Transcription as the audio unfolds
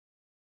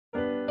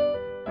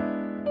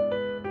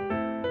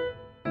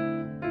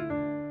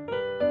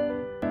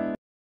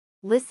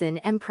Listen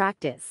and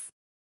practice.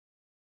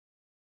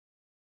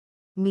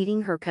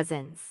 Meeting her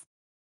cousins.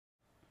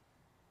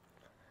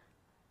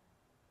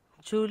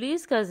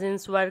 Julie's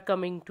cousins were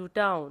coming to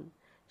town.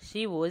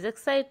 She was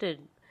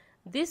excited.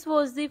 This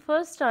was the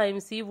first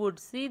time she would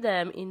see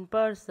them in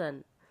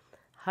person.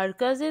 Her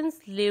cousins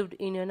lived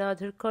in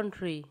another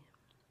country.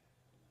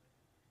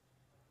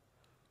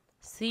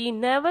 She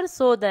never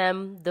saw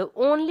them. The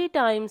only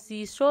time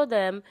she saw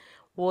them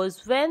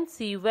was when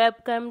she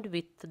webcamed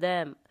with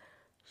them.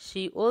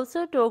 She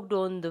also talked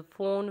on the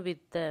phone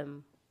with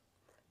them.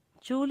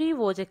 Julie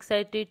was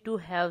excited to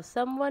have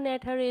someone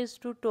at her age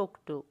to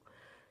talk to.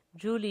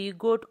 Julie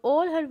got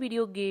all her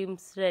video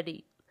games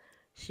ready.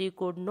 She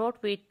could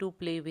not wait to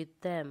play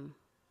with them.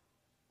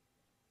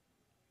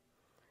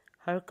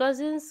 Her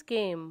cousins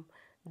came.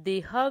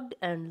 They hugged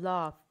and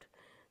laughed.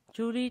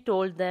 Julie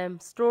told them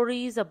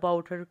stories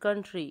about her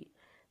country.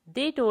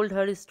 They told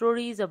her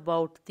stories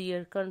about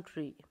their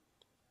country.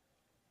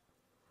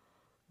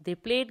 They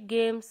played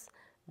games,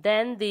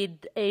 then they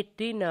ate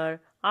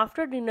dinner.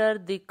 After dinner,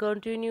 they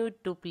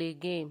continued to play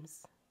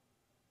games.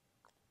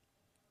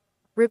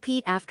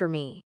 Repeat after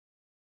me.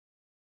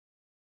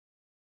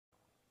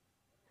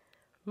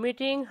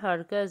 Meeting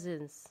her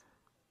cousins.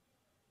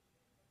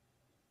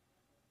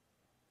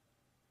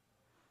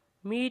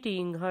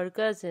 Meeting her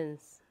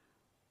cousins.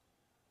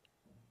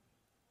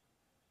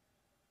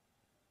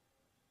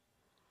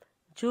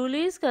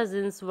 Julie's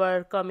cousins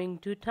were coming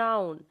to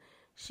town.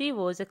 She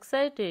was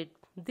excited.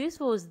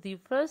 This was the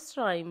first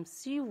time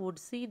she would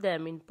see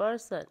them in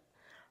person.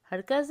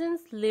 Her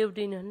cousins lived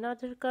in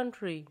another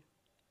country.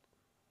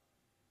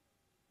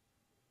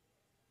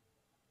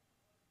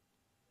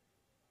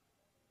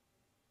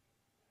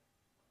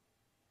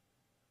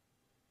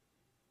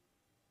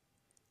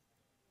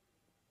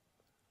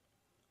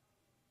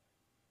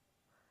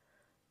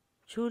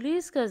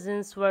 Julie's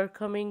cousins were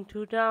coming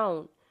to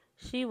town.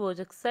 She was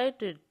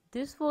excited.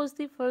 This was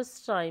the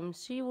first time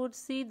she would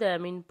see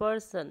them in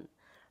person.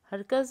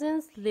 Her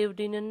cousins lived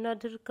in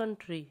another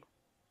country.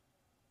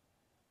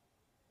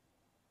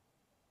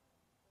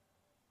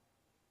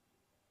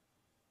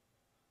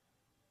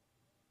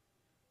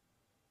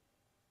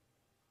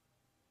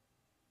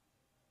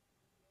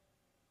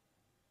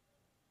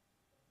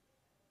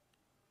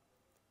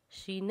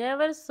 She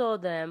never saw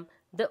them.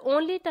 The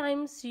only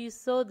time she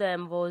saw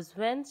them was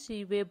when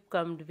she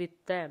webcamed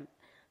with them.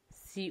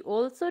 She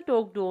also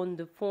talked on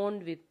the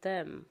phone with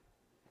them.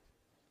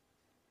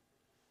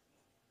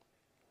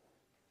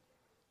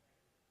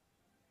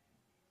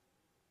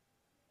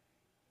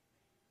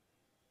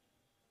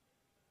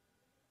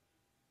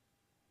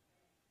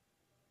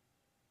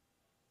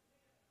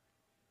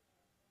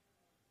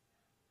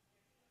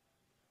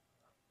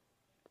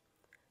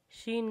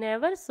 She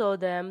never saw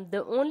them.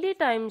 The only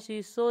time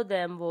she saw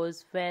them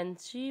was when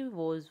she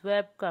was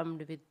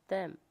webcamed with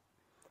them.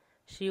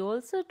 She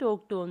also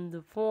talked on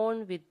the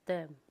phone with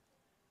them.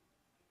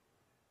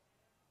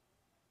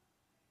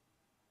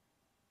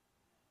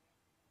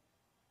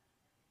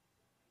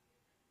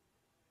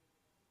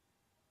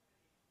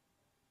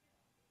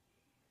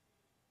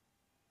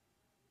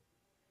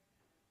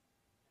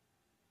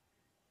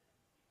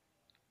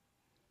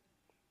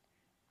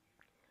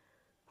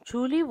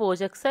 Julie was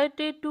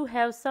excited to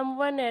have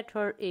someone at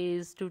her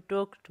age to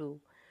talk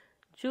to.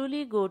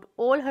 Julie got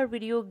all her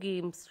video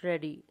games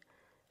ready.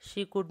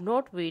 She could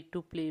not wait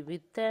to play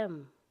with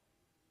them.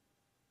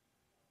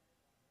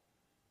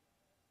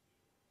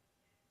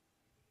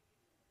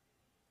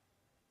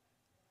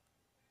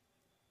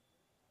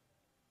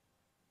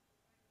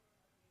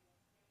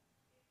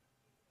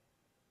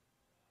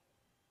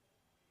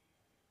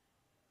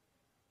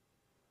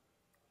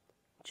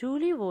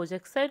 Julie was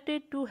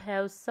excited to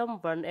have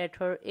someone at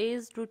her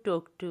age to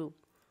talk to.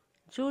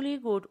 Julie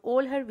got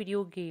all her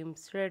video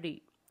games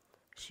ready.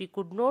 She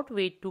could not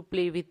wait to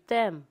play with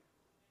them.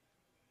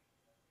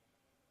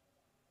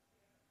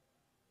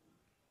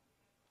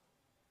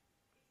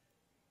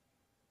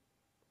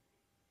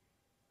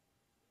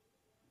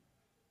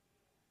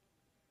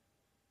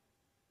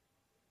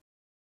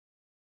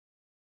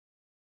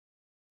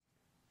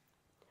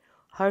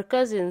 Her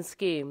cousins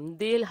came.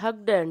 They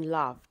hugged and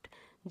laughed.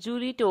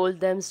 Julie told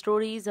them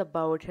stories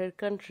about her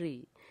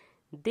country.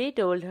 They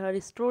told her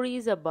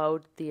stories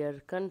about their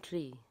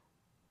country.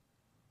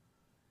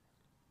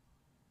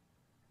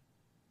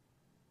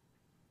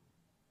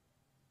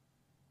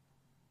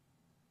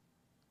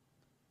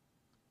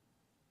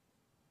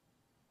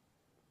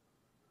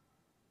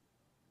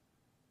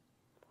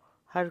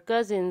 Her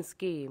cousins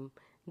came.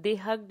 They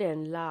hugged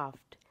and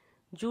laughed.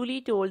 Julie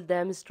told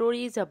them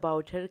stories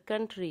about her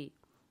country.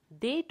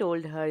 They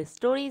told her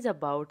stories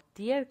about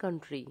their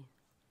country.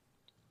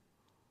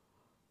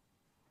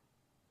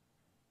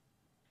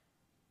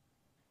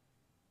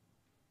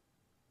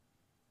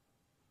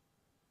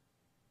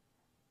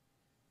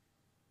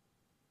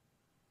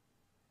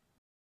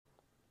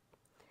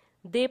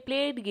 They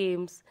played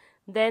games,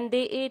 then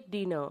they ate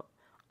dinner.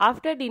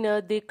 After dinner,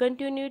 they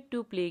continued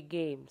to play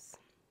games.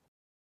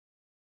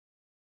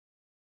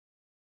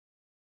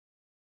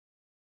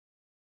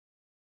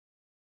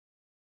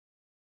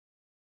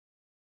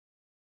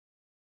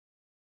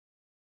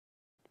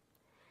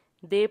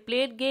 They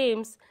played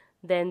games,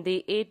 then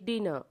they ate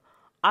dinner.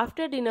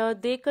 After dinner,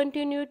 they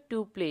continued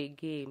to play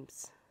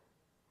games.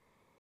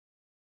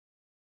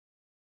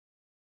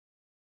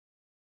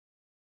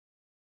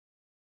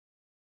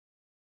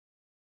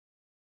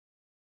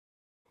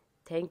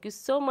 Thank you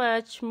so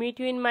much. Meet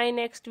you in my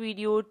next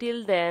video.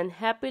 Till then,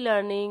 happy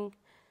learning.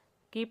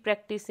 Keep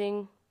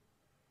practicing.